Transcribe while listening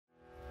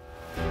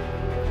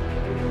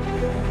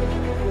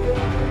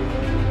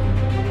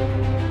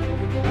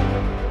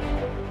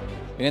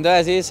بیننده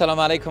عزیز، سلام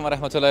علیکم و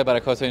رحمت الله و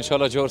برکاته. ان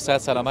شاءالله جور صحت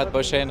سلامت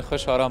باشین،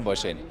 خوش آرام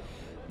باشین.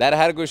 در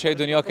هر گوشه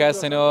دنیا که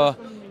هستین و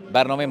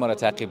برنامه ما را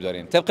تعقیب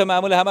دارین. طبق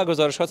معمول همه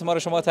گزارشات ما را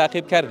شما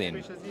تعقیب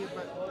کردین.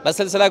 و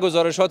سلسله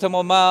گزارشات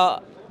ما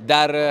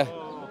در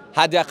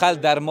حداقل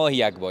در ماه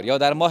یک بار یا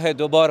در ماه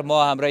دو بار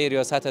ما همراه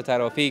ریاست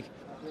ترافیک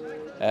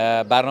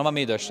برنامه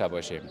می داشته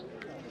باشیم.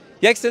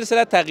 یک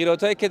سلسله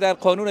تغییرات هایی که در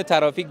قانون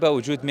ترافیک به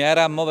وجود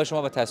میاره ما به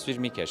شما به تصویر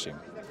میکشیم.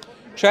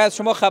 شاید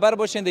شما خبر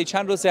باشین در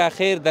چند روز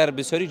اخیر در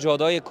بسیاری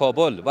جاده‌های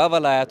کابل و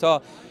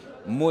ولایت‌ها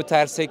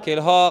موترسیکل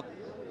ها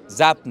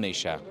ضبط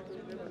میشه.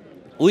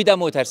 اوی در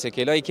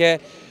موترسیکل هایی که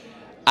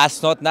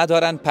اسناد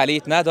ندارن،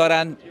 پلیت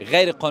ندارن،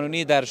 غیر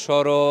قانونی در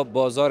شهر و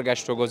بازار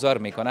گشت و گذار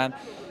میکنن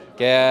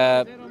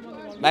که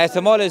به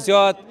احتمال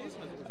زیاد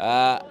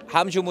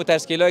همچون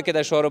موترسیکل هایی که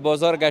در شهر و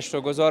بازار گشت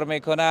و گذار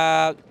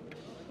میکنه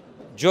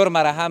جرم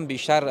را هم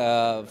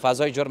بیشتر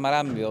فضای جرم را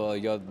هم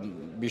یا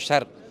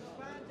بیشتر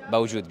به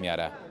وجود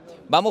میاره.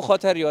 به مو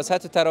خاطر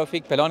ریاست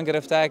ترافیک پلان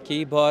گرفته که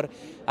این بار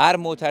هر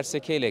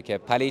موترسیکلی که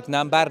پلیت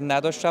نمبر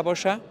نداشته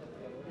باشه،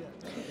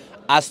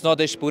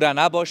 اسنادش پوره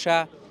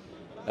نباشه،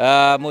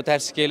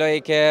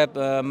 موترسیکلایی که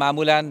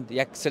معمولا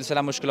یک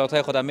سلسله مشکلات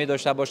های خودم می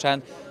داشته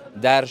باشند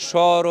در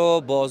شهر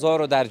و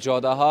بازار و در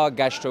جاده ها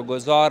گشت و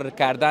گذار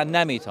کردن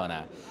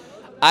نمیتونه.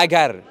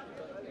 اگر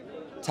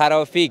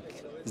ترافیک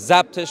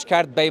ضبطش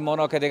کرد به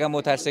ایمانا که دیگه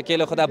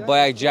موترسیکل خود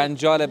با یک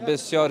جنجال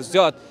بسیار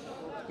زیاد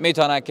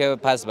میتونه که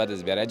پس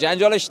بدز بیاره.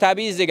 جنجالش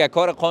طبیعی دیگه،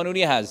 کار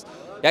قانونی هست.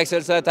 یک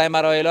سلسله تای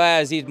مراحل های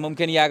عزیز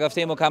ممکن یک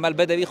هفته مکمل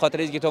بدوی خاطر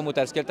اینکه تو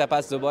موترسیکل تا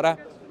پس دوباره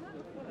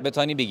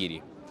بتانی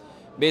بگیری.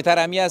 بهتر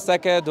همی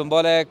است که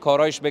دنبال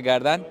کارایش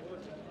بگردن.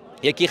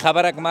 یکی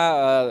خبر که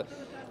ما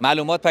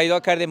معلومات پیدا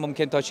کردیم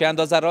ممکن تا چه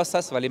اندازه راست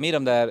است، ولی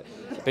میرم در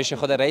پیش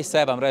خود رئیس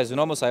صاحب امروز از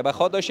اونا مصاحبه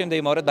خواهد داشتیم در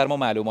این مورد بر ما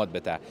معلومات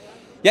بده.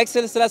 یک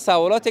سلسله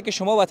سوالاتی که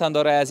شما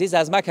وطندار عزیز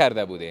از ما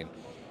کرده بودین.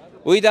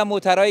 اویدم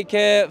موترایی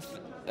که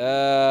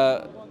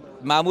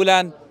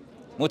معمولا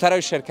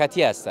موترهای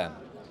شرکتی هستند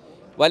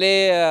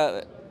ولی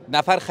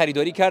نفر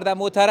خریداری کرده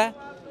موتره،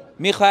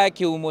 میخواه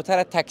که اون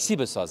موتر تاکسی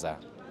بسازه.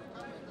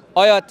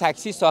 آیا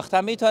تاکسی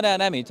ساخته میتونه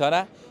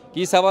نمیتونه؟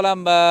 این سوال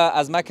هم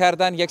از ما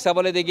کردن. یک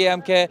سوال دیگه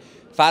هم که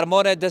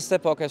فرمان دست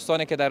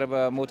پاکستانی که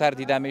در موتر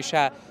دیده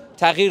میشه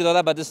تغییر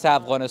داده به دست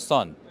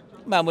افغانستان.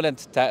 معمولا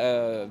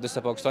دست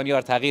پاکستانی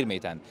ها تغییر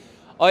میتن.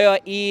 آیا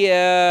این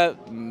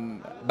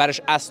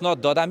برش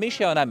اسناد داده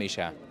میشه یا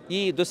نمیشه؟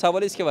 این دو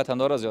سوالی است که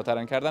وطندارا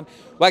زیادترن کردن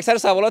و اکثر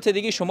سوالات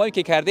دیگه شمایی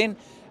که کردین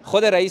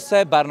خود رئیس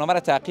برنامه را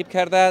تعقیب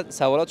کرده،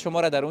 سوالات شما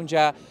را در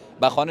اونجا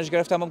به خوانش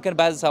گرفته. ممکن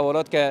بعضی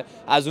سوالات که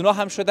از اونا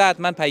هم شده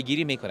حتما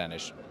پیگیری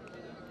میکننش.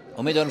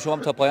 امیدوارم شما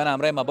تا پایان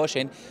همراه ما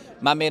باشین.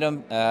 من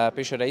میرم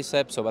پیش رئیس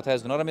صحبت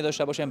از اونا را می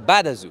داشته باشیم.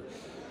 بعد از او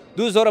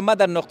دوزار من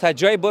در نقطه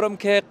جای برم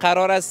که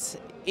قرار است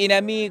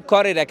اینمی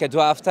کاری را که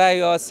 2 هفته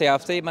یا 3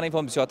 هفته من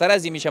این زیادتر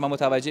از این میشه من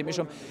متوجه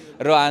میشم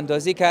راه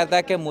اندازی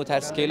کرده که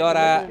موترسیکل‌ها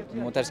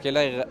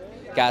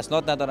که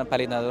اسناد ندارن،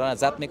 پلیت ندارن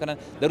ضبط میکنن.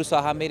 در اون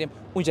ساحه هم میریم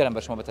اونجا هم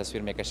بر شما به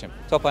تصویر میکشیم.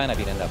 تا پایان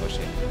بیننده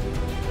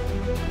باشید.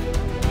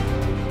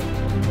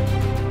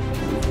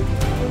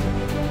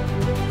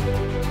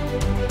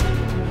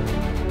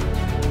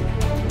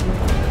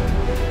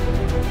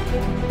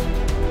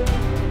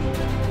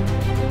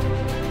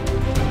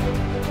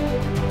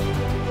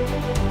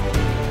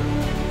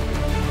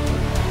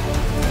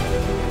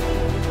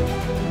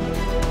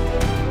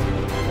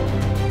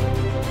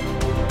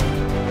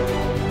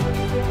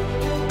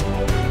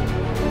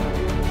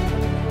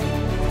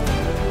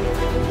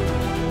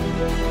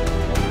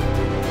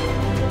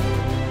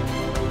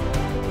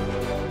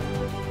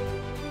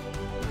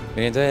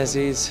 بیننده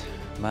عزیز،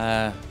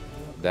 من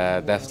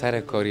در دفتر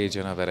کاری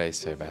جناب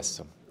رئیس صاحب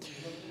هستم.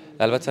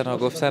 البته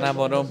نگفته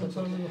نمانم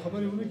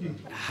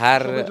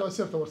هر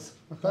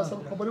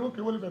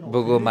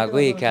بگو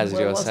مگویی که از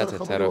ریاست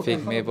ترافیک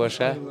می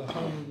باشه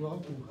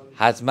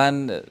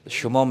حتما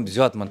شما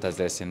زیاد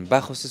منتظر هستین،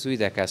 بخصوص اوی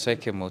در کسایی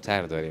که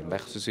موتر دارین،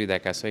 بخصوص اوی در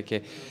کسایی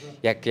که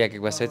یک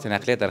وسیله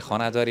نقلیه در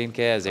خانه دارین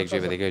که از یک جای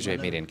به دیگه جای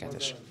میرین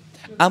کتش.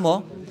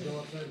 اما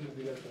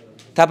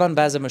طبعا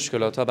بعضی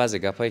مشکلات ها، بعضی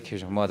گپ هایی که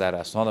شما در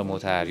اسناد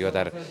موتر یا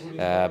در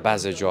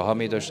بعضی جاها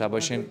می داشته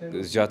باشین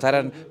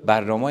زیادتر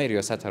برنامه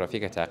ریاست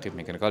ترافیک تعقیب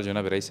میکنه. کال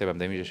جناب رئیس بم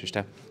دمی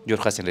جشته جور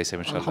خاصین رئیس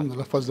ان شاء الله.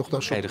 الحمدلله فضل دختر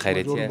شکر.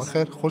 خیریتی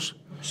بخیر خوش.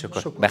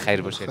 شکر.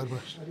 بخیر باشید.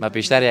 ما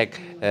بیشتر یک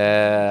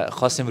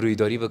خواستیم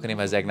رویداری بکنیم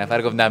از یک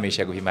نفر گفت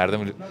نمیشه، گفت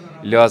مردم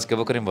لحاظ که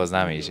بکنیم باز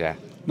نمیشه.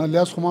 نه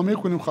لحاظ خو ما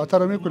میکنیم،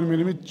 خاطر میکنیم.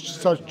 یعنی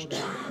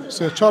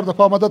 3-4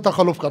 دفعه مدت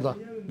تخلف کرده.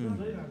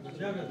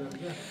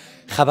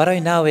 خبرهای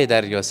نوی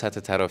در ریاست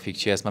ترافیک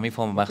چی است؟ من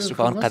میفهمم مخصوص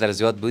آنقدر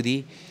زیاد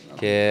بودی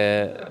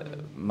که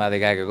ما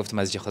دیگه اگه گفتم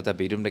از خودت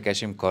بیرون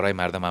بکشیم کارهای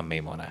مردم هم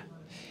میمونه.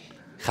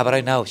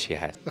 خبرهای نو چی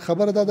هست؟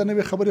 خبر داده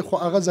نوی خبری خو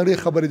هغه زړې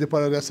خبرې د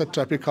پر ریاست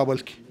ترافیک کابل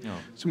کې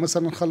چې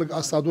مثلا خلک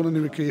اسنادونه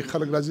نوي کوي،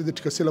 خلک راځي د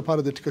ټیکسي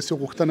لپاره د ټیکسي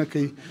غوښتنه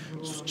کوي،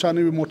 چا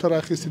نوي موټر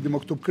اخیستي د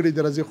مکتوب کړي د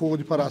راځي خو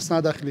د پر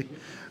اسناد اخلي.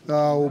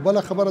 او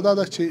بل خبر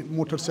داده چې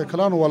موټر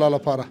سایکلانو ولا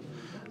لپاره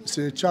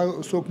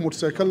څوک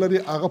موټرسایکل لري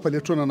هغه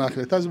پلیټونه نه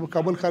اخلي. تاسو په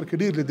کابل ښار کې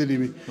ډېر لیدلي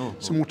وي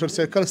چې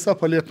موټرسایکل ستا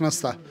پلیټ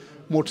نشته،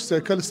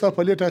 موټرسایکل ستا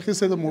پلیټ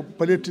اخیستی د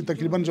پلیټ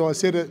تقریبا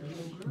جواسیر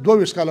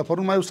 22 کاله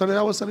پرون ما یو سړی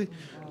راوستلی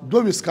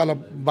 22 کاله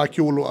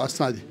باقي ولو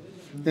اسناد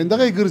یې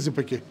دغه یې ګرځي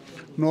پکې.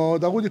 نو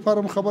د هغوی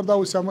دپاره م خبر دا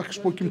و چې مخکې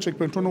شپو کې م چک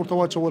پوینټونه ورته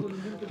واچول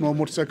نو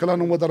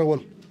موټرسایکلان هم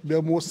ودرول، بیا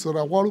مو اوس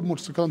راغواړو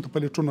موټرسایکلانو ته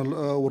پلیټونه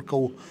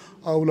ورکوو.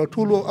 او له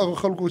ټولو هغه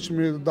خلکو چې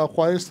مې دا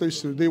خوایست دی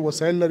چې دوی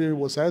وسایل لري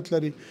وسایت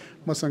لري،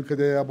 مثلا که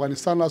د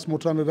افغانستان لاس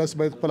موټران راسي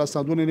باید خپل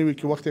اسنادونه نه وي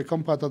چې وخت یې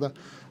کم پاته ده،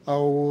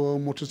 او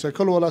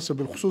موټرسایکل والاسه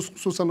بالخصوص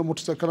خصوصا له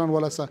موټرسایکلان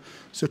والاسه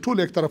چې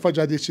ټول یک طرفه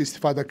جادې چې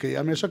استفاده کوي.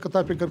 همیشه که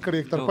تا فکر کړی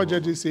یک طرفه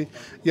جادې سي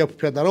یا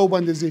په پیاده رو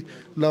باندې ځي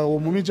له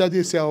عمومي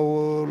جادې سي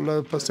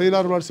او په صحیح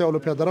لار ور سي او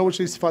له پیاده رو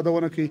شي استفاده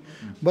ونه کوي.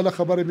 بله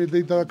خبره مې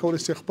دی دا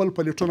کولی چې خپل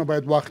پلیټونه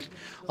باید واخلي،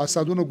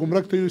 اسنادونه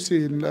ګمرک ته یوسي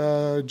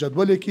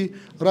جدول یې کړي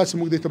راسي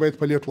موږ دې ته باید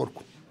پلیټ ورکړو.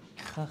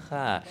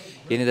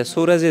 یعنی د څو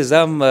ورځې زه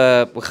هم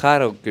په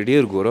ښار کې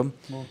ډېر ګورم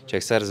چې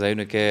اکثر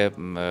ځایونو کې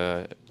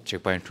چک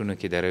پوینټونو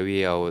کې دروي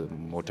او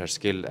موټر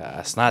سایکل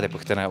اسناد یې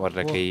پوښتنه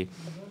ورنه کوي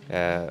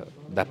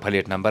د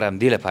پلیټ نمبر هم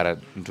دې لپاره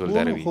ټول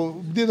دروي. خو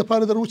دې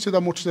دپاره درو چې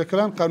د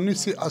موټرسایکلان قانوني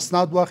سي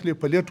اسناد واخلي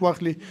پلیټ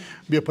واخلي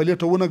بیا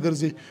پلیټه ونه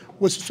ګرځي.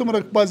 اوس څومره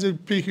بعضې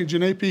پیښې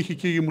جنایي پیښې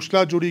کېږي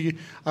مشکلات جوړېږي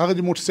هغه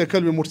د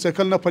موټرسایکل وي،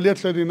 موټرسایکل نه پلیټ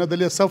لري نه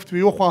د لې سفت وي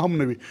یو خوا هم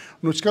نه وي،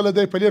 نو چې کله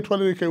دی پلیټ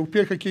ولري که یو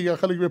پیښه کېږي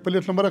خلک بیا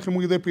پلیټ نمبر اخلي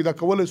موږ دی پیدا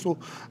کولی سو،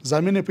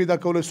 ضامن یې پیدا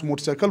کولی سو،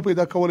 موټرسایکل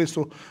پیدا کولی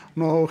سو.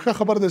 نو ښه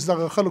خبر ده چې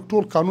دغه خلک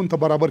ټول قانون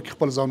ته برابر کړي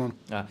خپل ځانونه.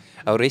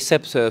 او رئیس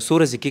صاحب څو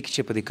ورځې کېږي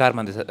چې په دې کار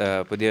باندې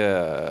په دې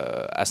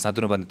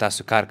اسنادونو باندې تاسو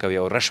کار کوئ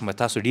او رشمه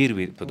تاسو ډېر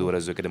وي په 2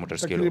 ورځو کې د موټر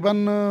سایکلو؟ تقریبا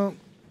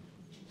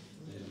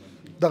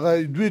دغه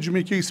 2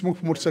 جمعې کېږي چې موږ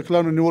په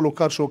موټرسایکلانو نیولو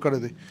کار شروع کړی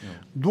دی.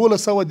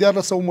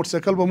 1200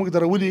 موټرسایکل به موږ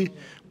درولي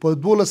په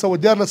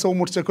 1200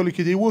 موټرسایکلو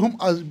کې دی و هم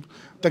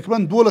تقریبا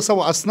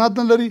 1200 اسناد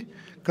نه لري.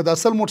 که د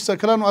اصل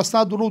موټرسایکلانو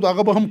اسناد ورو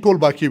هغه به هم ټول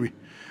باقي وي.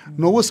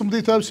 نو اوس هم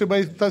دې ته چې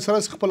باید تاسو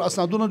راسئ خپل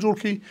اسنادونه جوړ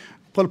کړئ،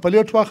 خپل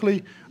پلیټ واخلئ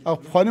او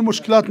پخواني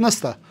مشکلات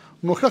نشته.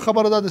 نو ښه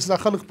خبره ده چې دا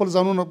خلک خپل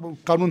ځانونه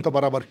قانون ته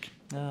برابر کړي.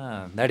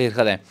 دا ډېر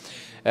ښه دی.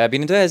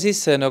 بیننده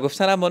عزیز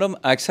نگفتنم مانم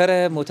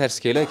اکثر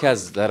موترسایکل‌هایی که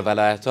از در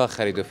ولایت‌ها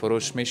خرید و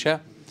فروش میشه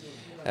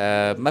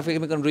من فکر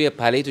میکنم روی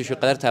پلیتش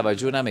قدر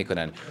توجه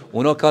نمیکنن.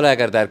 اونا که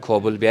اگر در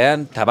کابل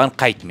بیان طبعا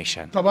قید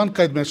میشن. طبعا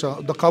قید میشه.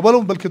 در کابل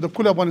هم بلکه در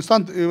کل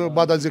افغانستان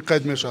بعد از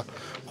قید میشه.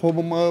 خب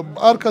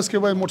هر کس که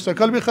باید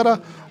موتورسایکل بخره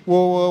و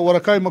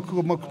ورقای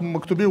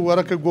مکتوبی و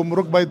ورق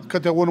گمرک باید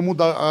که ونمو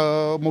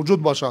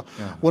موجود باشه.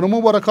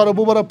 ونمو ورقا رو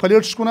ببره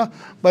پلیتش کنه،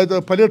 باید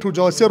پلیت و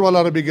جواسیر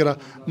والا رو بگیره.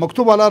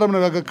 مکتوب والا رو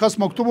نمیگه. کس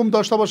مکتوب هم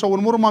داشته باشه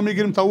ونمو رو ما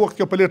میگیریم تا وقت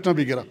که پلیت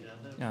نبگیره.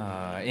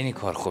 اینی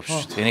کار خوب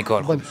شد. اینی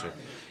کار خوب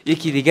شد.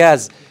 یکی دیگه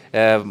از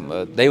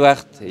دی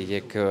وقت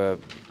یک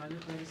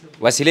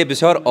وسیله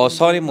بسیار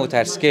آسان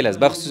موترسایکل است،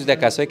 بخصوص در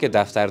کسایی که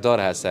دفتردار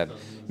هستن.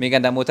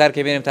 میگن در موتر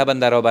که بریم طبعا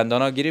در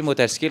آبندانا گیریم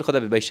موترسایکل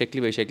خود به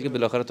شکلی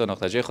بالاخره تا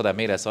نقطه جای خودم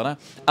میرسانه،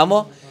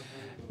 اما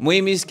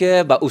مهم است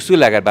که با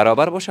اصول اگر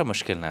برابر باشه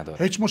مشکل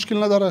نداره. هیچ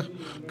مشکل نداره.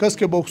 کس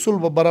که با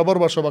اصول برابر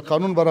باشه با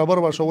قانون برابر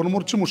باشه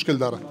اون چه مشکل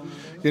داره؟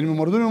 یعنی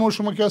مردم ما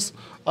شما کس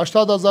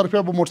 80000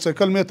 روپیه به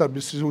موتورسایکل میته،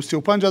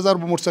 35000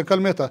 به موتورسایکل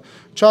میته،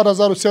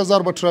 4000 و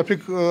 3000 به ترافیک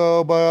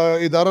با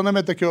اداره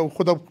نمیته که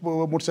خود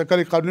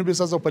موتورسایکل قانونی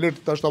بسازه و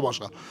پلیت داشته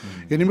باشه.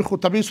 یعنی می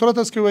خود طبیعی صورت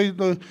است که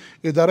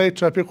اداره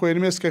ترافیک و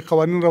یعنی است که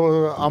قوانین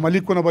را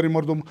عملی کنه برای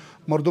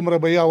مردم را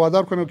به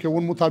وادار کنه که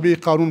اون مطابق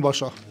قانون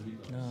باشه.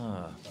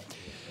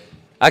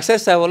 اکثر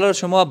سوالات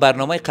شما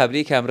برنامه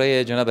قبلی که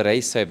همراه جناب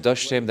رئیس صاحب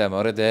داشتیم در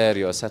مورد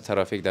ریاست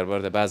ترافیک، در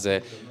مورد بعض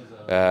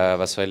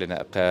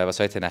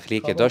وسایل نقلیه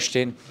که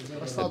داشتیم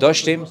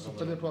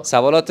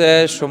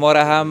سوالات شما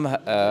را هم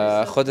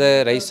خود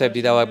رئیس صاحب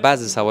دیده و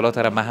بعضی سوالات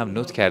را من هم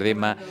نوت کردیم.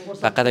 من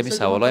فقط همین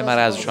سوالای من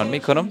را ازشان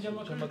میکنم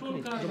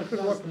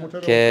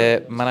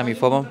که منم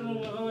میفهمم.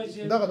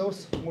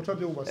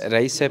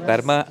 رئیس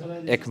بر ما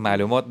یک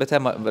معلومات بده.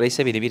 رئیس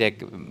بیننده یک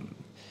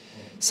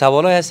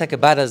سوالایی هست که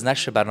بعد از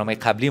نشر برنامه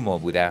قبلی ما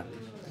بوده.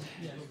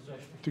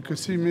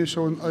 کسی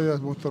میشون آیا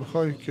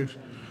موترهایی که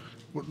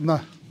نه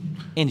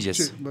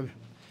اینجاست.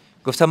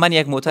 گفتم من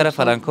یک موتر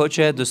فلان کوچ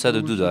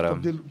 202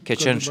 دارم که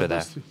چند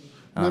شده.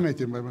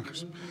 نمیتونیم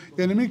بخشیم.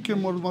 یعنی می که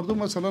مردم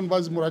مثلا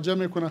بعضی مراجعه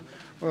میکنه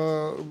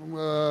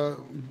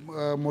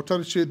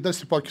موتر چه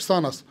دست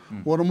پاکستان است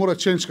و اونمو را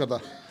چنج کرده.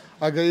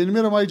 اگر یعنی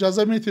میرم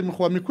اجازه میتیم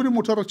خو میکنی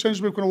موتر رو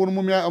چنج میکنه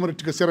اونمو می امر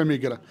تکسی را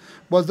میگیره.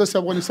 باز دست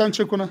افغانستان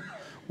چه کنه؟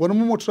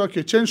 ونمو موتر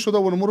که چنج شده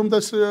ونمو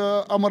دست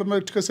امر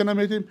تکسی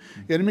نمیتیم.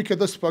 یعنی می که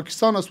دست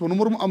پاکستان است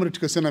ونمو امر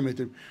تکسی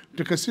نمیتیم.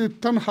 تکسی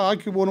تنها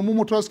که ونمو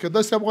موتر است که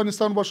دست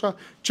افغانستان باشه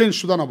چنج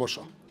شده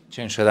نباشه.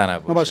 چنج شده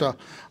نباشه.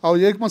 او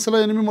یک مسئله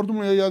یعنی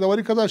مردم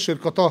یادآوری کرده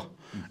شرکت‌ها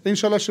ان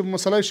شاء الله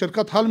مسئله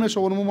شرکت حل میشه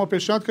و ما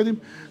پیشنهاد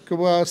کردیم که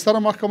با سر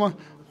محکمه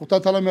خدا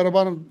تعالی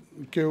مهربان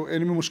که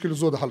این مشکل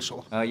زود حل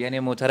شود. یعنی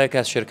موتر که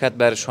از شرکت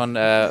برشان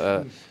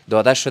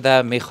داده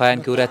شده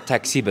میخواین که او را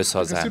تاکسی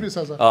بسازن.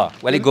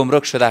 ولی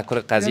گمرک شده کل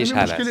قضیهش حل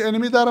است. مشکل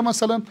اینمی داره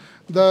مثلا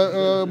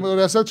در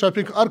ریاست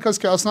ترافیک هر کس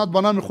که اسناد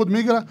به نام خود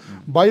میگیره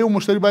باید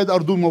مشتری باید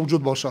اردو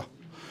موجود باشه.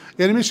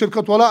 یعنی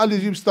شرکت والا علی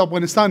جیبست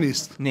افغانستان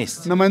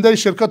نیست. نماینده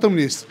شرکت هم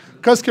نیست.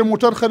 کس که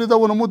موتر خریده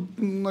و نمود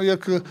یک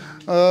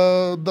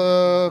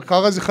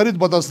کاغذ خرید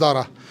به دست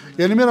داره.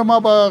 یعنی ما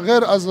با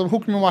غیر از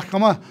حکم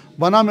محکمه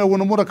به نام و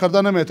نمور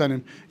کرده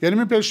نمیتونیم. یعنی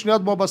می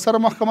پیشنهاد ما به سر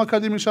محکمه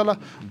کردیم ان شاء الله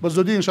به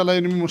زودی ان شاء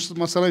الله یعنی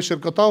مسئله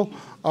شرکت ها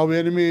او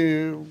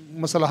یعنی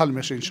مسئله حل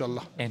میشه ان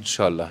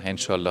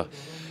شاء الله.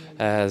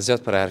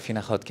 زیاد پر حرفی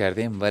نخواد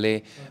کردیم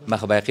ولی ما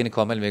خب یقین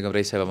کامل میگم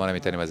رئیس ما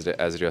نمیتونیم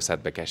از ریاست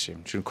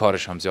بکشیم چون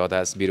کارش هم زیاد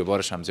است، بیرو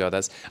بارش هم زیاد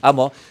است.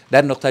 اما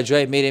در نقطه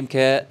جای میریم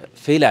که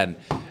فعلا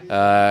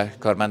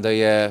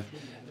کارمندای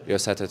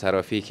ریاست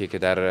ترافیکی که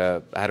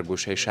در هر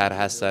گوشه شهر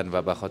هستن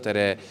و به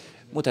خاطر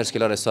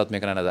موتورسیکل‌ها اسناد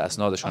میکنن از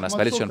اسنادشون از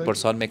ولیشون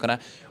پرسان میکنن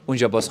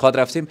اونجا بازخواد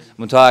رفتیم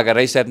منتها اگر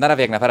رئیس صاحب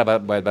نره یک نفر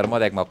باید بر ما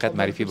یک موقعیت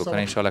معرفی بکنه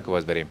ان شاء الله که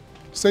باز بریم.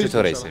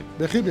 چطور رئیس؟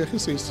 بخیر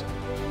سیس.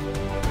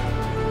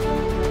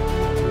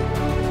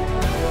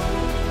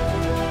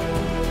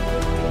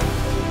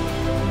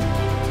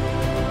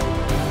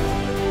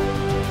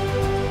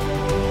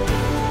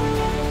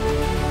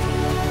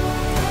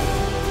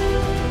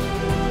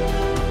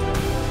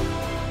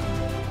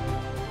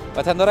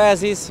 وطندارای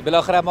عزیز،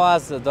 بالاخره ما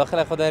از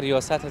داخل خود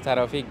ریاست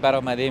ترافیک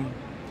برآمدیم.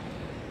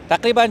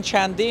 تقریبا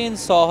چندین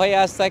ساحه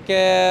است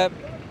که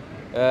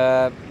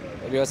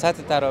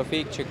ریاست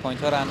ترافیک چک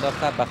پوینت ها را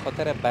انداخته به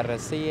خاطر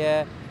بررسی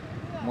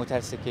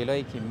موتورسیکل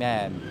هایی که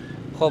میان.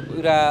 خب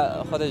او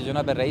را خود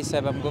جناب رئیس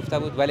هم گفته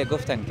بود ولی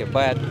گفتن که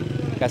باید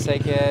کسایی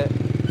که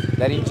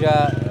در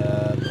اینجا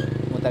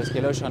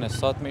موتورسیکل هاشون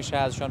استارت میشه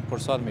ازشان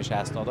پرسان میشه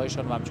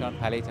اسنادهایشان و همچنان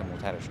پلیت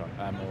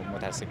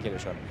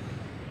موتورسیکلشون.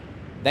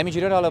 در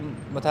اینجوری حالا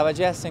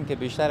متوجه هستین که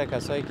بیشتر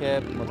کسایی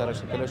که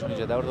موتورسیکلشون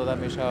اینجا دور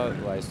داده میشه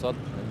و استاد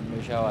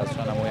میشه و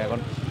ازشان هم یگان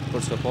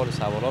پرسپال و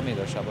سوالا می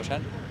داشته باشن.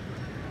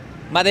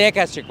 ما در یک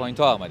از چک پوینت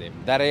ها آمدیم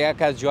در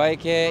یک از جایی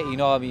که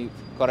اینا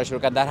کار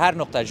شروع کردن در هر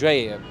نقطه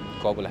جای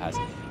کابل هست.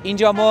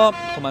 اینجا ما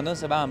کماندان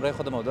صاحب همراه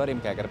خودمون داریم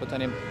که اگر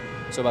بتونیم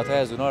صحبت های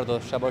از اونها رو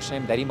داشته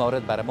باشیم در این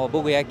مورد برای ما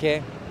بگوید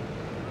که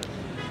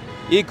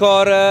این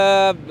کار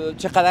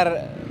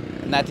چقدر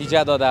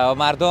نتیجه داده و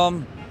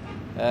مردم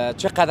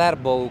چقدر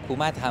با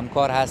حکومت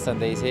همکار هستند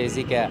در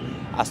این که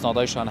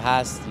اسنادایشان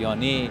هست یا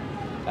نی،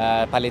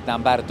 پلیت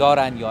نمبر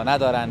دارن یا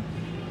ندارن.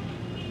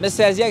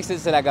 مثل از یک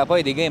سلسله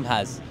گپ‌های دیگه هم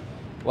هست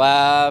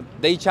و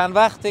در این چند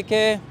وقته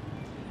که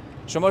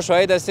شما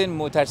شاهد هستین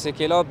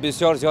موتورسیکل‌ها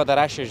بسیار زیاد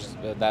رشش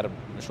در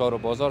شهر و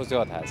بازار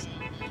زیاد هست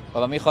و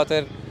به می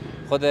خاطر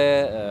خود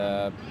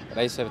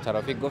رئیس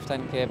ترافیک گفتن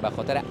که به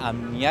خاطر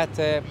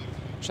امنیت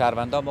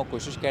شهروندان ما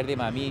کوشش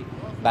کردیم همین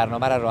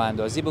برنامه را راه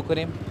اندازی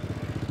بکنیم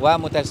و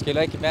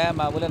موتورسیکل‌هایی که میان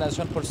معمولا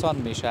ازشون پرسان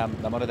میشم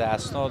در مورد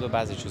اسناد و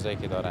بعضی چیزایی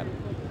که دارن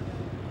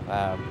و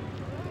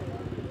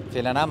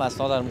فعلا هم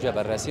اسناد اونجا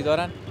بررسی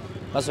دارن.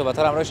 ما صحبت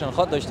ها همراهشون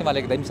خود داشتیم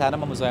ولی در این صحنه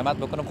ما مزاحمت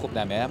بکنم خوب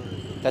نمیام.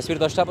 تصویر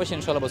داشته باشین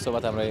ان شاء الله با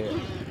صحبت همراه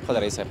خود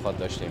رئیس خود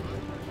داشتیم.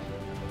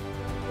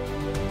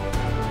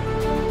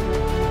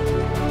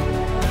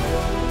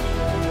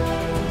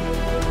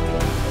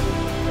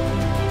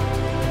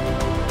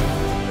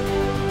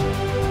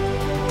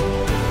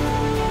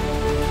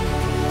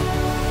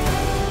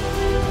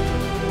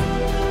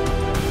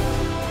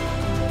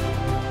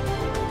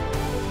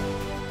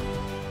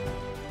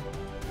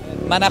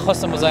 من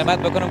نخواستم مزاحمت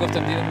بکنم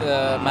گفتم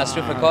دیدم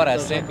مصروف کار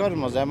هستین. کار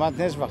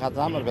مزاحمت نیست فقط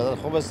همه قدر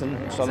خوب هستین ان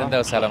شاء الله. زنده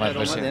و سلامت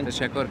باشین.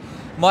 تشکر.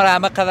 ما را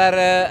همه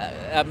قدر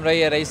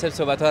امرای رئیس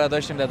صحبت ها را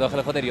داشتیم در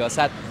داخل خود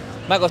ریاست.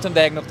 من گفتم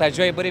در یک نقطه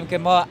جایی بریم که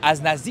ما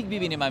از نزدیک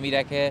ببینیم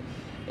امیره که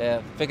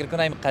فکر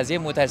کنم قضیه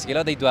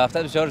موتورسیکل‌ها در 2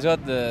 هفته بسیار زیاد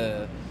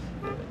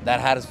در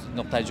هر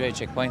نقطه جای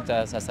چک پوینت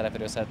از طرف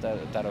ریاست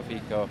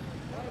ترافیک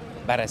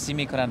بررسی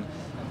میکنن.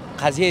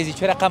 قضیه ازی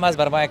چه رقم است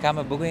بر ما کم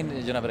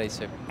بگوین جناب رئیس.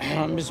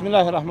 بسم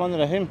الله الرحمن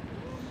الرحیم.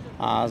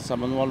 از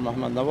سمنوال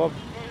محمد نواب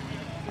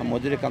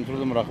مدیر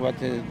کنترل مراقبت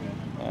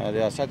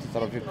ریاست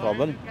ترافیک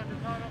کابل.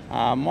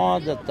 ما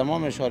در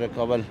تمام شهر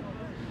کابل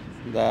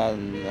در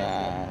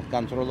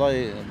کنترل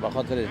های به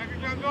خاطر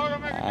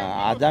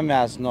عدم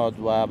اسناد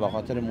و به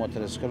خاطر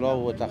موتورسیکل ها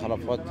و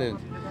تخلفات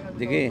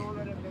دیگه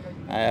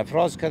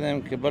افراز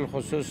کردیم که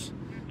بالخصوص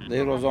در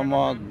این روزا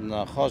ما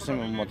خواستیم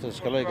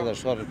موتورسیکل هایی که در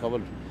شهر کابل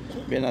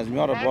بی‌نظمی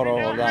ها را بار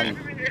آوردن،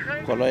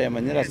 کلاه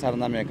امنی را سر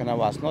نمیکنن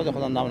و اسناد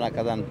خود نم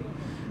نکردن،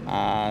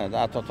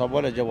 حتی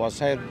تابال جواز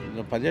سایر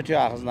پلیتی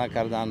اخذ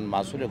نکردن،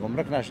 مسئول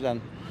گمرک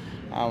نشدن.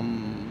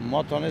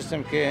 ما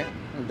تونستیم که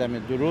در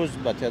 2 روز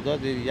به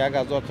تعداد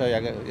 1000 تا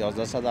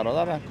 1100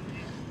 اراده را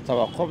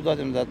توقف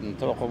دادیم در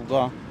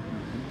توقفگاه.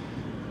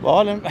 با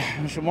حال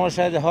شما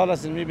شاید حال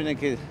هستید میبینید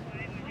که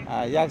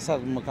 100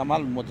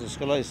 مکمل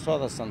موتورسیکل های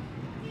استاد هستند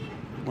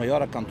و یا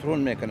را کنترل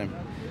میکنیم.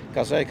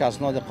 کسایی که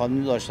اسناد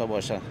قانونی داشته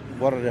باشه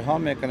بار رها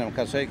میکنیم،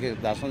 کسایی که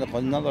اسناد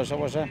قانونی نداشته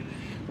باشه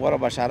وارا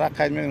به شهرک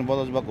قید میکنیم، بعد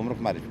از به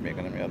گمرک معرفی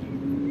میکنیم. یاد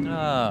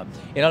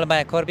این حالا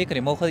ما کار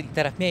بکنیم، ما خود یک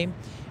طرف میایم،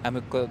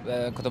 همه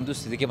کدام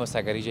دوست دیگه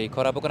مستقری جای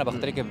کارا بکنه، به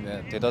خاطر که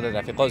تعداد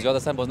رفیقا زیاد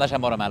هستن، باز نشن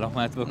ما رو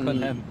ملامت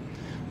بکنن.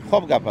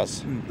 خوب گپ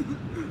است.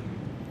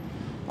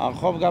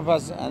 خوب گپ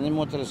است. این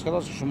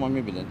موتورسیکلات که شما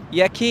میبینید،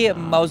 یکی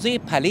موضوع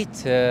پلیت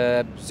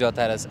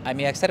زیادتر است.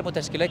 امی اکثر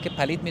موتورسیکلات که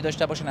پلیت می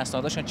داشته باشن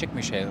اسنادشون چک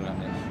میشه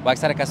و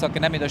اکثر کسایی که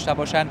نمی داشته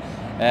باشن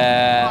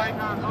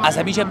از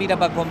همیشه میرن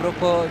به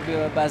گمرک و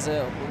بعض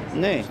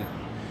نه،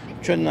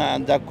 چون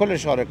در کل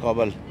شهر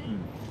کابل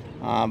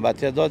با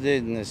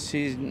تعداد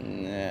 30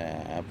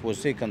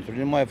 پوسته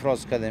کنترلی ما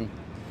افراز کردیم.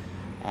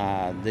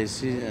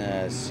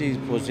 30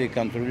 پوسته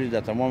کنترلی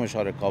در تمام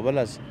شهر کابل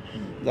است.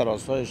 در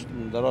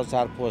راست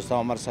هر پوسته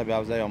عمر سبی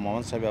افزای یا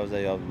مامان سبی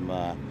افزای یا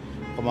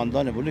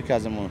قماندان بلوک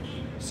از امون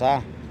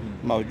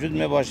موجود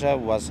می باشه.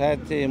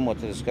 وسایت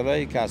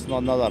موتورسیکلایی که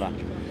اسناد ندارن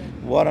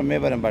وارا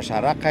میبریم به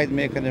شهرک قید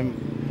میکنیم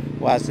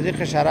و از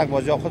طریق شهرک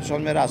بازی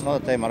خودشون میره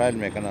اسناد تای مرایل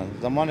میکنن.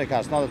 زمانی که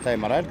اسناد تای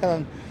مرایل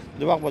کردن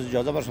دو وقت باز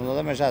اجازه برشون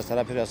داده میشه از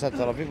طرف ریاست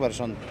ترافیک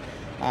برشون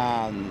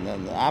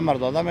امر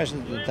داده میشه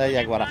تا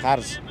یک ورق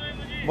خرج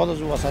بعد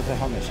از وسایت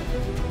ها میشه.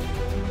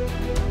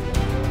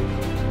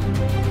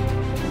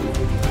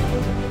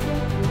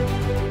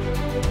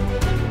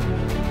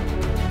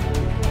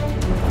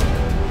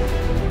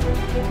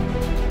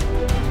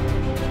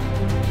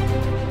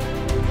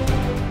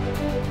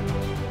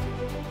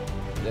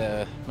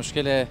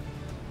 مشکل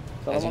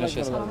از اینو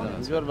چیست؟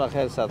 بسیار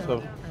بخیر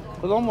صدقه.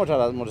 کدام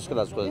موتورسیکل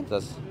از خودت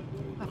است؟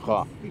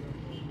 خواه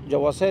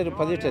جواسه رو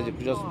پدیش از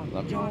کجاست؟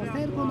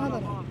 جواسه رو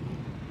ندارم.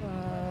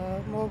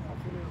 ما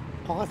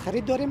کاغذ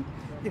خرید داریم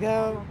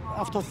دیگه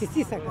 70 سی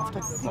سی است.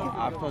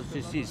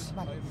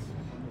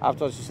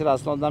 70 سی سی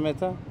اسناد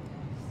نمیته؟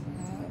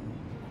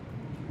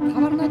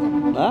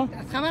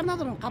 خبر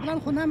ندارم. قبلا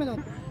خود نمیداد.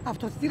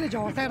 70 سی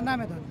جواسه رو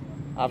نمیداد.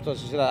 70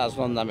 سی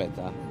اسناد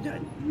نمیته؟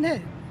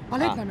 نه،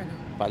 پلیت نمیداد.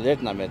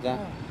 پلیت نمیده؟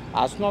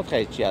 اسناد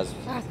خیلی چی است؟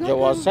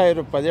 جواسه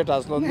رو پلیت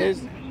اسناد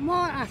نیست؟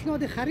 ما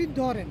اسناد خرید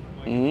داریم.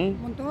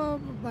 منتها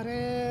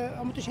برای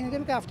اما تو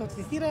شنیدیم که 70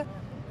 سی را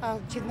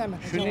چیز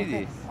نمیده.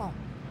 شنیدی؟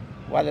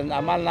 ولی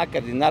عمل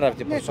نکردی،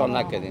 نرفتی پرسان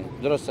نکردی.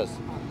 درست است.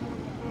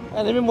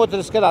 یعنی این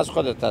موتورسیکل از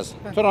خودت است.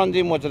 تو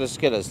راننده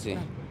موتورسیکل هستی.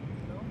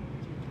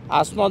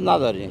 اسناد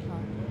نداری.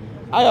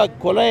 آیا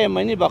کلاه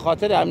منی به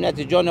خاطر امنیت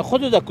جان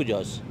خودت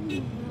کجاست؟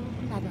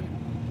 نداریم.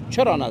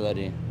 چرا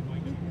نداری؟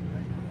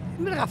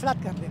 من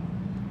غفلت کردیم.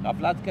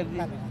 غفلت کردی؟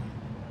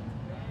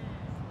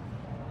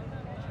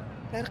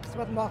 در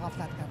قسمت ما غفلت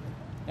کردیم.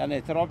 یعنی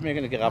اعتراف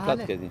میکنی که غفلت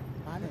کردی؟ بله.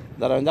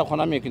 در آینده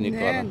خونه میکنی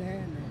کارا؟ نه.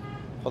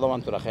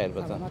 خداوند تو را خیر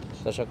بده.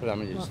 تشکر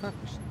عزیز.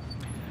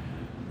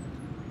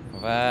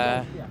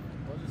 و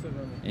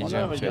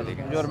اینجا چه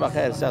دیگه؟ جور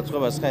بخیر، صحت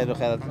خوب است، خیر و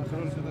خیرت.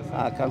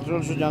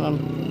 کنترل شو جانم.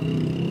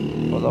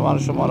 خداوند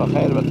شما را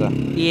خیر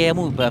بده. یه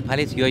مو به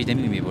پلیت یاج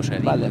نمی باشه.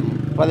 بله.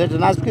 پلیت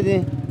نصب کردی؟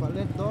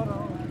 پلیت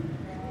دارم.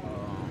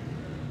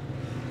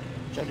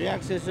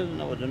 41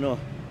 399.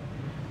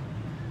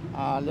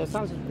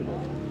 لیسانس پیلوت.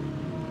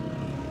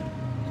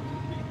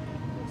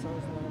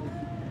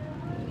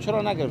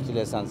 چرا نگرفتی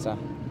لیسانس؟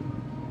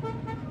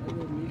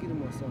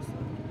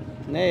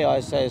 نه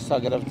آیستا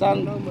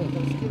گرفتن.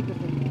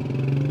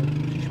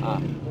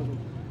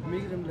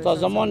 تا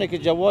زمانی که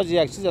جواز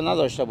یک چیز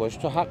نداشته باش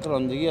تو حق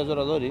رانندگی از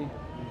را داری؟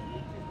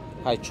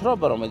 های چرا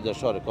برآمدی در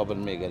شهر کابل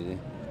میگردی؟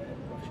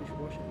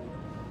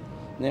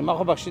 نه ما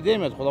خب بخشیده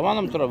ایم،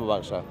 خداوندم تو را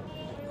ببخشه.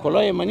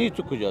 کلاه منی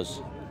تو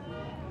کجاست؟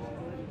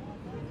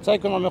 سعی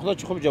کنم خدا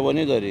چه خوب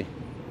جوانی داری.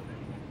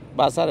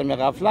 با سر می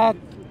غفلت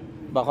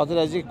به خاطر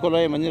از اینکه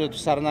کلاه منی رو تو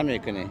سر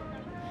نمیکنی.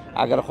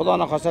 اگر خدا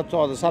نخواسته تو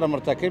حادثه را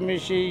مرتکب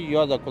میشی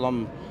یا در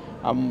کدام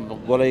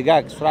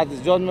گلایگک سرعت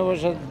زیاد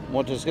میباشد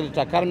موتورسیکل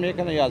تکر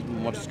میکنه یا از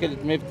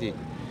موتورسیکلت میفتی.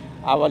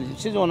 اول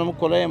چیز اونم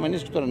کلاه منی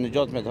است که تو را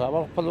نجات میده.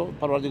 اول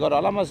پروردگار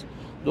عالم است،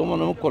 دوم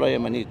اونم کلاه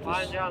منی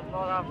توست.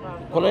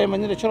 کلاه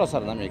منی رو چرا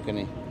سر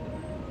نمیکنی؟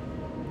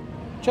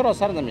 چرا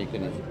سر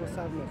نمیکنی؟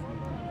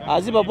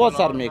 از این به بعد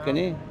سر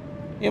میکنی؟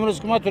 امروز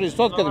که ما تو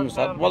استاد کردیم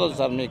بعد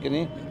سر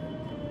میکنی؟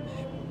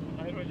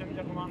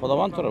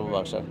 خداوند تو رو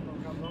ببخشه.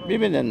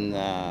 ببینین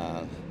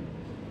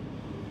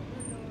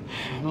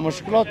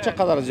مشکلات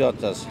چقدر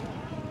زیاد است.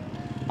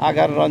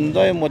 اگر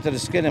راننده‌های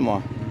موتورسیکل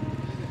ما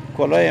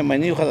کلاه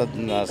منی خود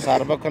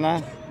سر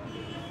بکنن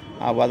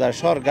و در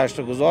شهر گشت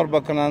و گذار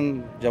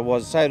بکنن،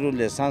 جواز سیر و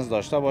لیسانس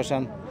داشته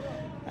باشن،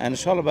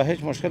 انشالله به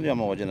هیچ مشکلی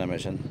مواجه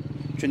نمیشن.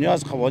 چون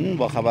از قوانین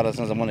با خبر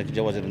هستن زمانی که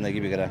جواز رانندگی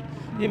بگیره.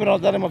 این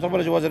برادر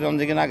مطابق جواز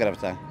رانندگی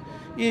نگرفته.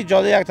 این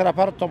جاده یک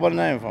طرفه رو طبال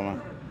نمیفهمم.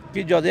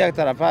 این جاده یک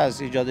طرفه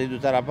است، این جاده دو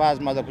طرفه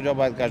است. ما در کجا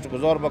باید گشت و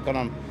گذار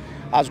بکنم؟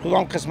 از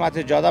کدام قسمت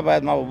جاده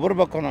باید ما عبور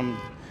بکنم؟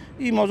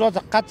 این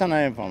موضوعات قطعا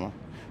نمیفهمم.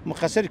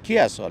 مقصر کی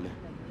است ساله؟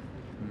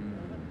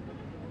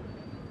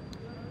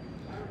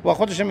 و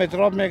خودش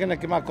اعتراف میکنه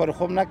که ما کار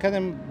خوب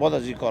نکردیم، بعد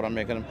از این کارا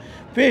میکنم.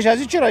 پیش از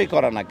این چرا این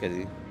کارا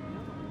نکردی؟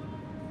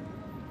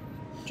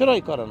 چرا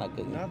این کار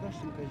نکردی؟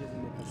 نداشتیم که اجازه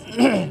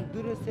می‌خواستیم.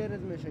 2 روز 3 روز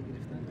میشه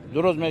گرفتیم.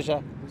 2 روز میشه.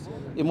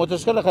 این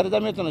موتورسیکل خریده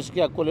میتونه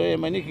که کلاه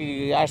ایمنی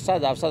که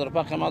 800 700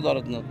 روپیه قیمت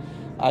داره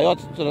حیات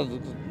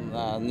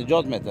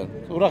نجات میده.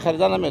 او را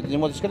خریده نمیتونی.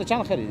 موتورسیکل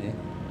چند خریدی؟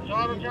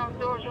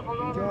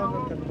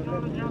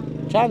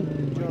 چند؟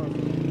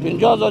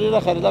 50,000 را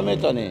خریده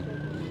میتونی.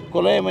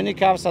 کلاه ایمنی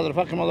که 700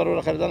 روپیه قیمت داره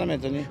را خریده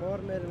نمیتونی. شهر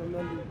میرم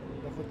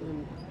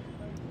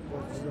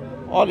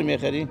من حالی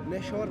میخری؟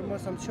 نه شهر ما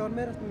شهر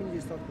میرم من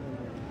استاد کنم.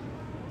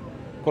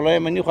 کلاه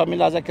ایمنی خو می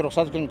لحظه که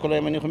رخصت کنی کلاه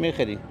ایمنی خو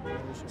میخری.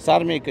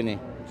 سر میکنی.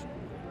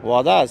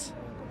 وعده است.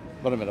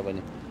 برو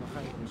مهربانی.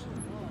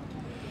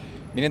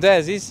 بیننده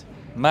عزیز،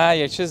 من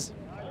یک چیز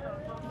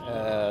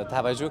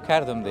توجه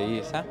کردم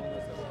دیگه.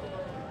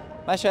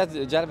 من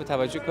شاید جلب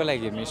توجه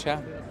کلگی میشه.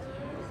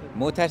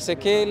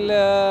 موتورسیکل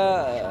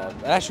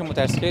رش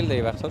موتورسیکل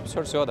دی وقتا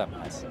بسیار زیادم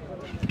هست.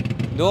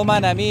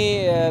 من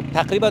امی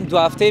تقریبا 2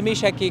 هفته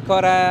میشه که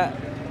کار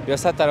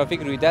ریاست ترافیک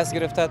روی دست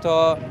گرفته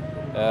تا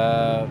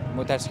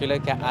موتورسیکل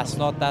که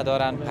اسناد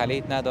ندارن،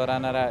 پلیت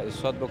ندارن را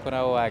اثبات بکنه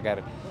و اگر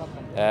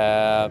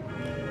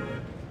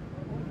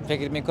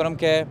فکر میکنم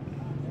که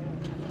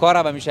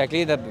کار به این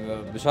شکلی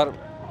بسیار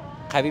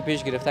قوی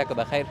پیش گرفته که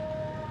بخیر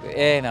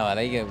نه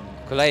ولی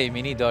کلاه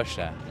ایمنی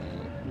داشته.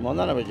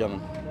 ماندن به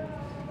جانم.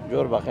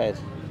 جور بخیر.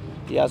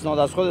 یه اسناد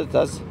از خودت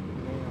است.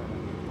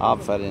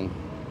 آفرین.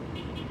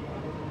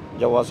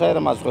 جواسای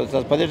رو از خودت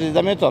است. پدر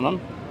دیده میتونن؟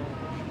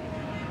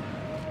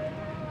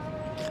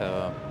 خب.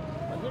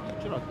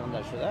 چرا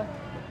کنده شده؟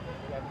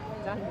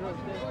 چند روز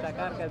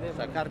تکر کردیم.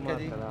 تکر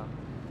کردی؟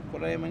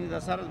 کلاه ایمنی در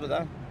سرت بده؟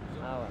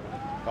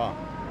 ها.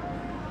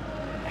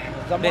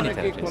 زمانی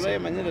که کلاه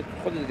ایمنی رو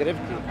خودت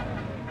گرفتی.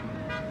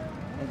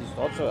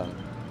 استاد شدن.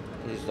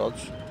 استاد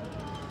شد.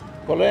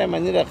 کلاه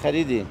ایمنی رو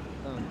خریدی.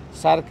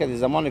 سر کردی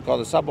زمانی که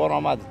حادثه بار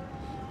آمد.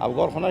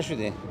 افگار خونه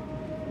شدی؟ نه.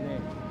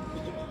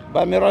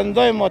 با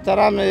میرانندای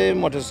محترم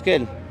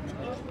موتورسیکل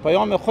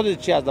پیام خودت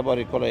چی از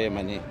درباره کلاه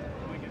ایمنی؟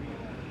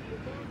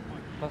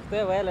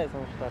 پخته ویل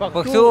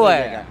پختو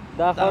ویل.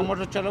 در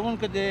موتور چلوون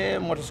که دی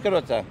موتورسیکل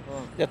وته.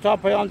 دی تا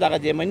پیام دغه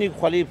ایمنی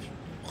خالی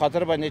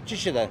خاطر باندې چی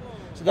شده؟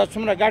 صدا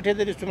څومره ګټه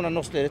لري څومره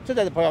نقص لري ته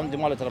د پیام دی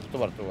مال طرف ته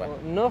ورته وای.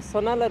 نقص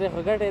نه لري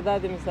خو ګټه دا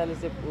د مثال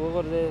سي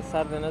وګورځي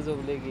سر نه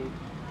زوګلېږي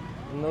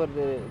نور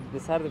د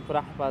سر د پر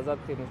حفاظت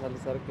کې مثال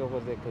سر کې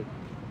وګورځي کوي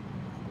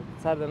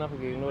سر نه خو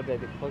نور د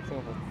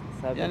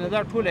فوکسینګ یعنی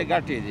دا ټول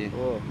ګټه دي.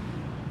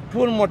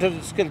 ټول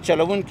موټرسیکل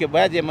چلوون کې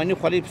باید ایمنی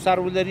خالی سر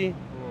ولري.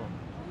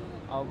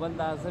 او بل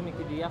د اعظم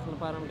کې د یخ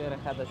لپاره هم ډیره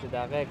خاطر شي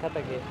دا غي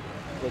کته کې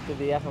چې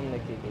د یخ هم نه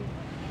کیږي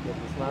د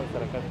اسمان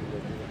سره کټ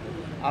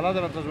الله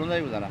درته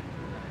ژوندۍ ودره.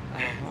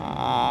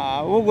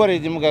 وګورئ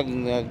د موږ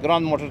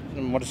ګراند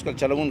موټرسیکل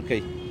چلوون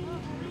کوي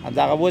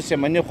دغه اوس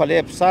ایمني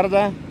خولۍ په سر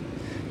ده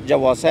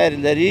جواسایر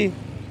لري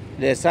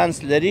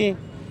لیسانس لري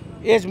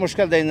هیڅ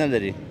مشکل دی نه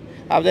لري.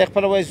 او د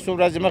خپل وایي څو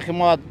ورځې مخکې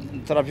ما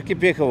ترافیکي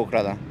پیښه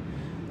وکړه ده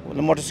د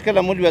موټرسیکل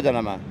هم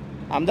ولوېدلم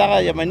همدغه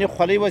ایمني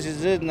خولۍ وه چې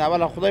زه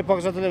اوله خدای پاک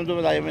ساتلی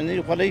یم د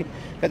ایمني خولۍ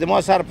که د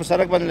ما سر په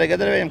سړک باندې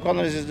لګېدلی وای امکان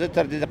لري چې زه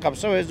تر دې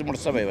قبض شوی زه مړ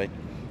شوی وای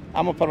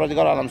اما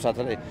پروردګار عالم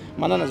ساتلی.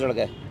 مننه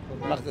زړګی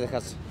وقت دې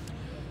ښه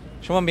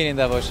شما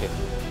بیننده باشید.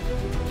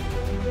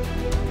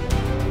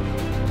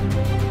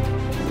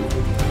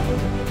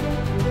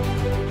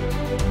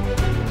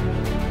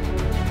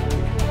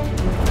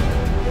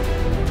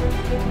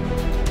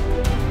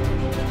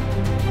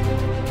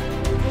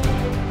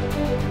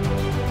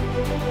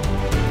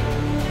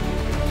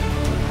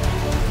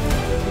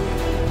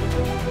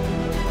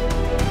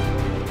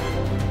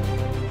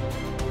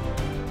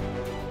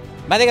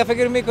 من دیگه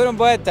فکر میکنم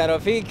باید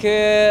ترافیک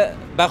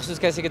بخصوص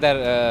کسی که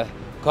در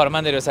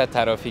کارمند ریاست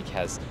ترافیک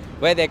هست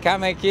باید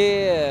کمه که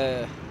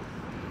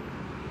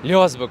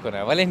لحاظ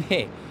بکنه ولی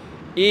نه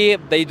این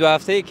دی 2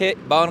 هفته که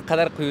با اون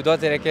قدر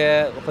قیوداتی را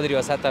که خود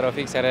ریاست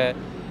ترافیک سر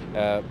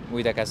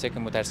مویده کسی که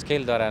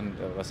موتورسیکل دارن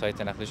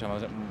وسایط نقلیشون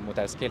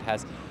موتورسیکل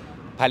هست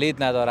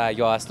پلید نداره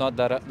یا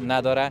اسناد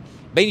نداره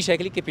به این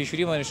شکلی که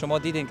پیشوری شما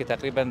دیدین که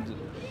تقریبا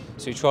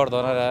 34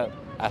 دانه را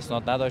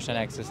اسناد نداشتن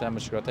اکسسن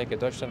مشکلاتی که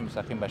داشتن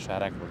مستقیم به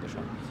شهرک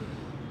بردشون.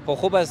 خب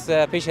خوب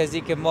است پیش از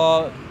این که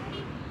ما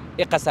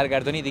یک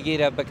سرگردانی دیگه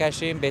را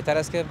بکشیم بهتر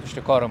است که پشت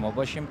کار ما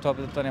باشیم تا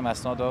بتونیم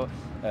اسناد و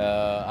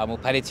امو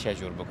پلیتش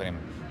جور بکنیم.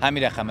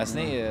 همین رقم است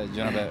نه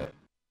جناب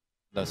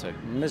داسای.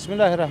 بسم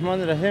الله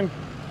الرحمن الرحیم.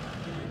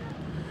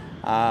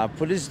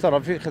 پلیس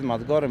ترافیک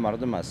خدمتگار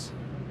مردم است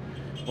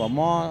و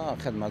ما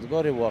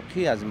خدمتگار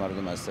واقعی از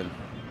مردم هستیم.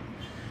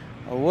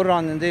 و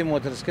راننده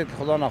موتورسیکل که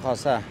خدا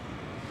نخواسته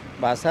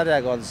به اثر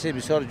یک حادثه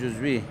بسیار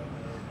جزوی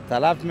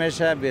تلف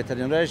میشه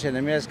بهترین راهش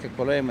اینمی است که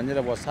کلاه ایمنی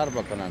را با سر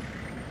بکنند.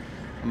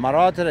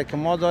 مراحت را که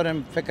ما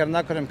داریم فکر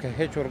نکنیم که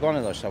هیچ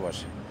ارگانی داشته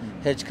باشه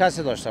هیچ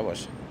کسی داشته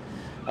باشه.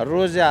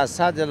 روزی از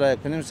 100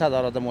 الی 1.5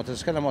 آلات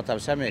موتورسیکل ما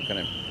توصیه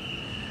میکنیم.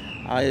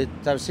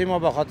 توصیه ما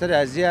به خاطر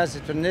ازی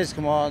است تو نیست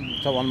که ما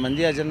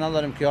توانمندی از این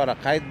نداریم که یا را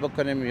قید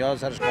بکنیم یا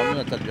سرش قانون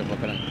را تطبیق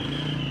بکنیم.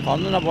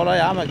 قانون بالای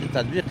همه که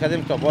تطبیق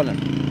کردیم تا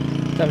بالیم.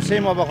 توصیه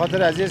ما به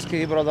خاطر ازی است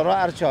که برادرها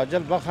هرچه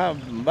عاجل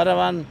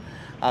بروند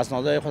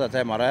اسنادهای خود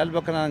را مراحل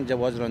بکنن،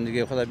 جواز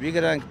رانندگی خود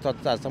بگیرن تا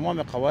از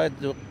تمام قواعد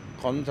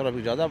قانون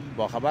ترافیک جاده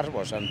با خبر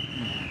باشند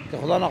که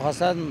خدا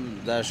نخواسته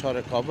در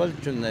شهر کابل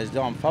چون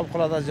ازدحام فوق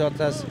العاده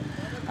زیاد است،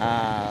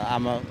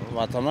 اما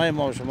وطنهای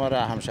ما و شما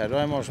را،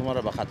 همشهریهای ما و شما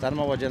را به خطر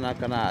مواجه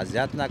نکنه،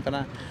 اذیت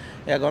نکنه.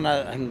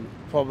 یگانه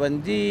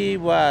پابندی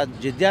و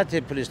جدیت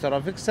پلیس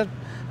ترافیک صرف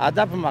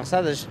هدف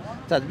مقصدش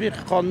تطبیق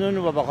قانون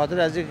و به خاطر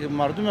از اینکه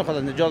مردم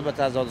خود نجات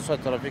بده از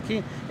حادثات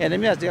ترافیکی،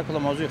 اینمی از دیگه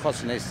کدام موضوع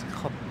خاصی نیست.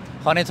 خب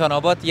خانه‌تان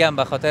آباد هم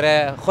به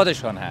خاطر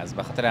خودشان هست،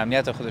 به خاطر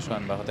امنیت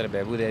خودشان، به خاطر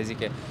بهبود ازی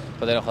که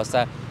خدا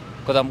نخواسته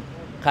کدام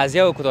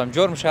قضیه و کدام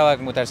جرم شود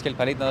که موتورسیکل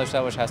پلید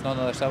نداشته باشه، اسناد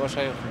نداشته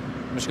باشه،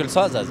 مشکل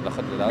ساز است به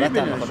خاطر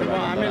دولت. شما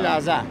همین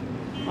لحظه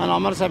من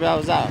آمر سبی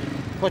حوزه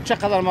خود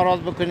چقدر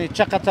مراد بکنی،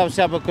 چقدر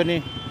توصیه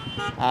بکنی،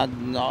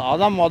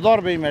 آدم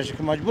مادار به این میشه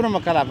که مجبور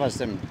مکلف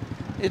هستیم.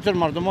 اینطور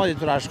مردم ها،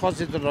 اینطور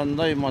اشخاص، اینطور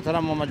راننده‌های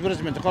محترم ما مجبور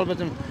هستیم انتقال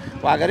بدیم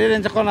و اگر این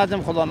انتقال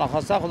ندیم خدا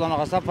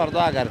نخواسته فردا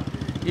اگر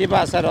این به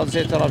اثر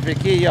حادثه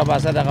ترافیکی یا به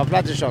اثر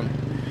غفلتشان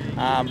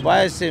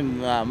باعث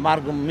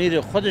مرگ و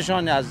میر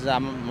خودشان از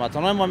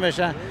وطنهای ما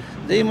میشه،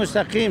 این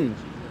مستقیم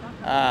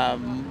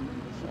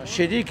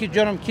شریک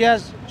جرم کی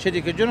است؟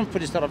 شریک جرم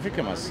پلیس ترافیک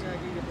است.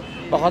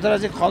 به خاطر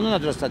از این قانون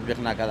درست تطبیق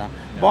نکردن.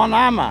 با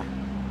همه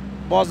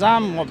باز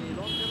هم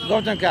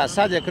گفتن که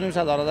 100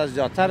 آراده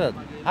زیادتر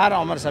هر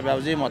آمر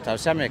سبیعوزی ما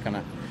توصیه میکنه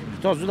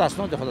که تا زود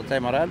اسناد خود تای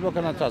مراحل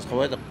بکنن تا از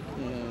قواعد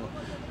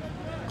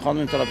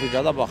قانون ترافیک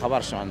جاده با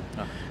خبر شوند.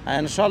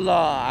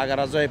 انشالله اگر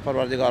رضای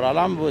پروردگار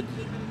عالم بود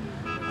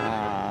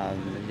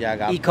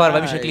این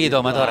کار به شکلی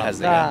ادامه دار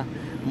هست دیگه.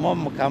 ما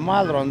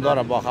مکمل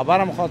راندار با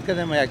خبرم خواد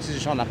کردیم و یک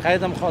چیزشان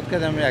قیدم خواد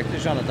کردیم و یک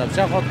چیزشان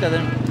توصیه خواد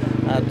کردیم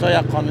تا یک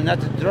قانونیت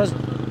درست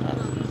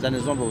در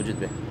نظام به وجود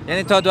بیاید.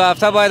 یعنی تا 2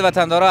 هفته باید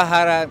وطندارا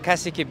هر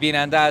کسی که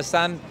بیننده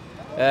هستن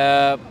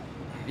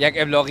یک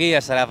ابلاغی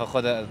از طرف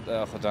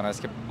خودتان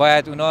است که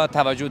باید اونا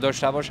توجه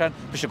داشته باشن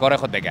پیش کار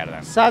خود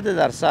بگردن.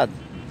 100%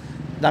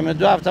 در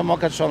 2 هفته ما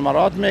کتشان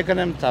مراد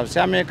میکنیم،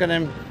 توصیه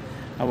میکنیم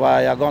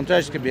و یگان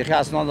تایش که بیخی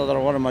اسناد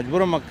نداره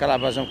مجبور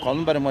مکلف هستیم.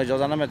 قانون برای ما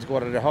اجازه نمیده که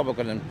رها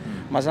بکنیم.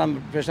 مثلا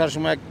پیشتر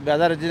شما یک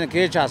برادر دیدین که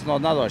هیچ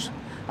اسناد نداشت،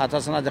 حتی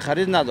سند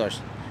خرید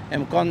نداشت،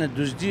 امکان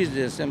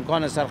دزدی است،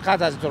 امکان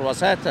سرقت از طور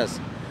وسایط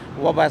است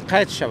و باید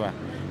قید شود.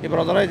 این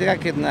برادرای دیگه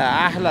که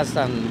اهل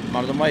هستن،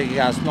 مردمایی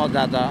که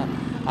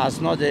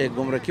اسناد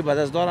گمرکی به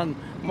دست دارن،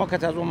 ما که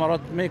از اون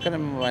مراد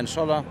میکنیم و ان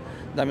شاء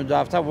در 2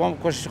 هفته وام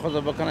کوشش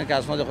خود بکنن که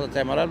اسناد خود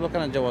تمرار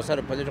بکنن، جواز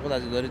پدیش خود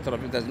از اداره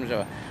ترافیک تضمین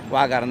شود و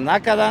اگر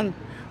نکردن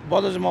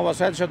بعد از ما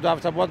وسایل شد 2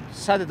 هفته بعد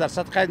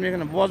 100% قید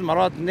میکنن. باز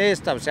مراد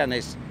نیست، توصیه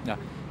نیست.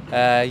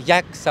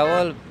 یک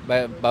سوال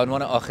به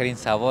عنوان آخرین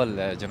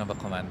سوال جناب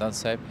قماندان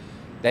صاحب،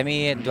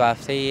 دمی 2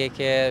 هفته‌ای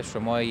که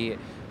شما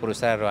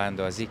پروسه راه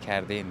اندازی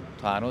کردین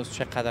تا هنوز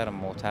چقدر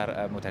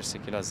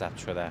موتورسیکل ضبط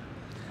شده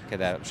که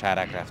در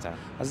شهرک رفتن؟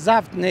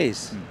 ضبط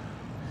نیست.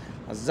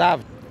 ضبط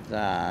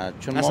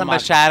چون اصلا به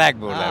شهرک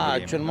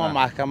برده چون ما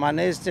محکمه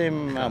نیستیم،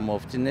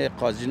 مفتی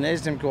قاضی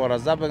نیستیم که ورا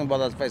ضبط بگیم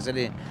بعد از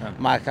فیصله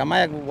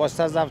محکمه یک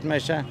واسطه ضبط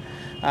میشه.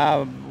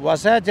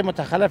 وسایط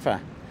متخلفه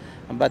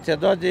به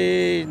تعداد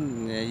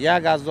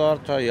 1000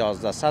 تا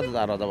 1100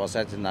 اراده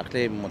وسایط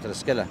نقلیه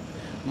موتورسیکل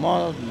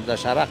ما در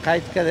شهرک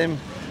قید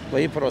کردیم و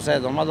این پروسه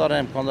ادامه داره.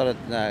 امکان داره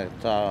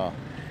تا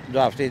 2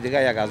 هفته دیگه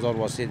 1000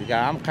 واسطه دیگه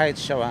هم قید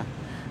شود.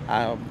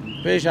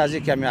 پیش از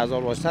این کمی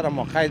 1000 واسطه را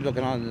ما قید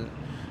بکنن.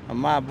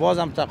 ما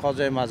بازم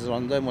تقاضای از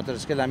راننده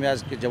موتورسیکل همی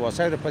است که جواز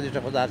رو پدیش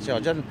خود هر چه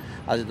عاجل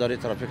از اداره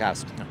ترافیک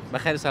حذف کنند.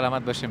 بخیر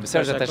سلامت باشیم.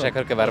 بسیار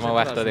تشکر که برای ما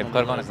وقت دادیم.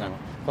 قربانتون.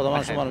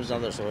 خدا شما رو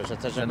زنده داشته باشه.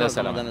 تشکر از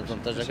آمدنتون.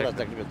 تشکر از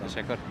تکلیفتون.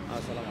 تشکر.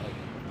 السلام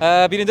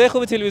علیکم. بیننده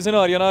خوب تلویزیون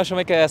آریانا،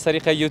 شما که از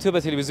طریق یوتیوب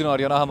تلویزیون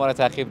آریانا هم ما را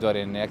تعقیب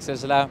دارین. یک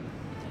سلسله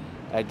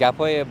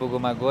گپای بگو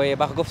مگوی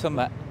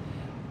گفتم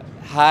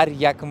هر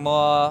یک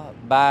ماه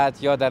بعد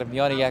یا در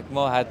میان یک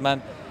ماه حتما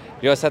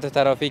ریاست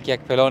ترافیک یک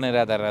پلان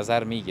را در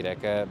نظر میگیره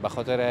که به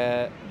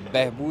خاطر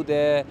بهبود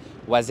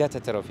وضعیت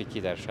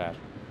ترافیکی در شهر.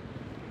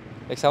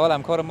 یک سوال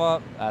همکار ما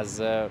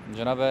از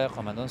جناب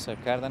قماندان صاحب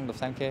کردن،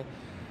 گفتن که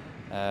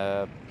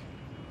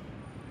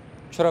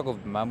چرا گفت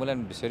معمولا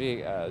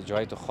بسیاری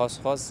جای تو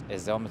خاص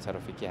ازدحام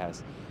ترافیکی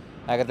هست.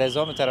 اگر در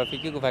ازدحام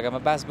ترافیکی گفت اگر ما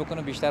بحث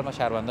بکنم بیشتر ما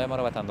شهروندای ما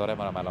رو وطندارای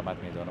ما رو ملامت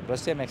میدونم.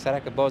 راستی هم اکثرا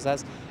که باز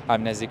از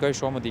هم نزدیکای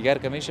شما دیگر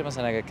که میشه،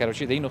 مثلا اگر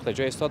کراچی در این نقطه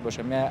جای استاد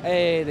باشه می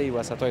ای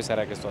وسطای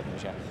سرک استاد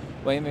میشه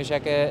و این میشه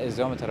که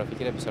ازدحام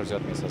ترافیکی رو بسیار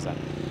زیاد میسازن.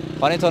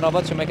 خانه‌تان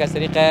آباد، شما که از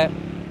طریق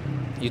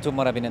یوتیوب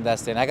ما رو بیننده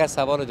هستین، اگر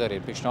سوال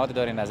دارین، پیشنهاد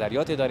دارین،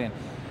 نظریاتی دارین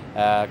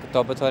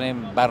تا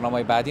بتونیم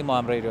برنامه بعدی ما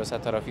همراه ریاست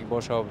ترافیک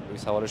باشه و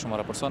سوال شما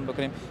را پرسان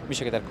بکنیم،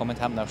 میشه که در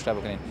کامنت هم نوشته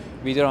بکنین.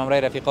 ویدیو رو همراه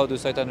رفیقا و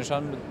دوستایتان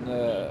نشان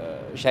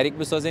شریک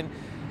بسازین.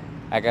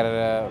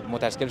 اگر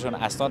موتورسیکلشون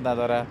اسناد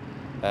نداره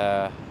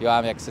یا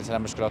هم یک سلسله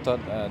مشکلات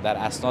در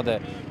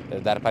اسناد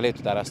در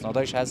پلیت در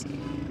اسنادایش هست،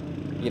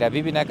 ایرا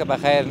ببینه که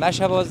بخیر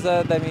نشه باز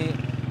دمی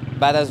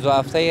بعد از 2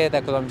 هفته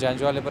در کدام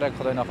جنجال بره،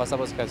 خدای ناخواسته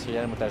باز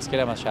که موتورسیکل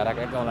هم از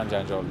شهرک کاملا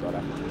جنجال داره.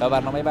 تا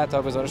برنامه بعد،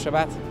 تا گزارش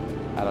بعد،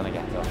 الان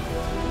نگهدار.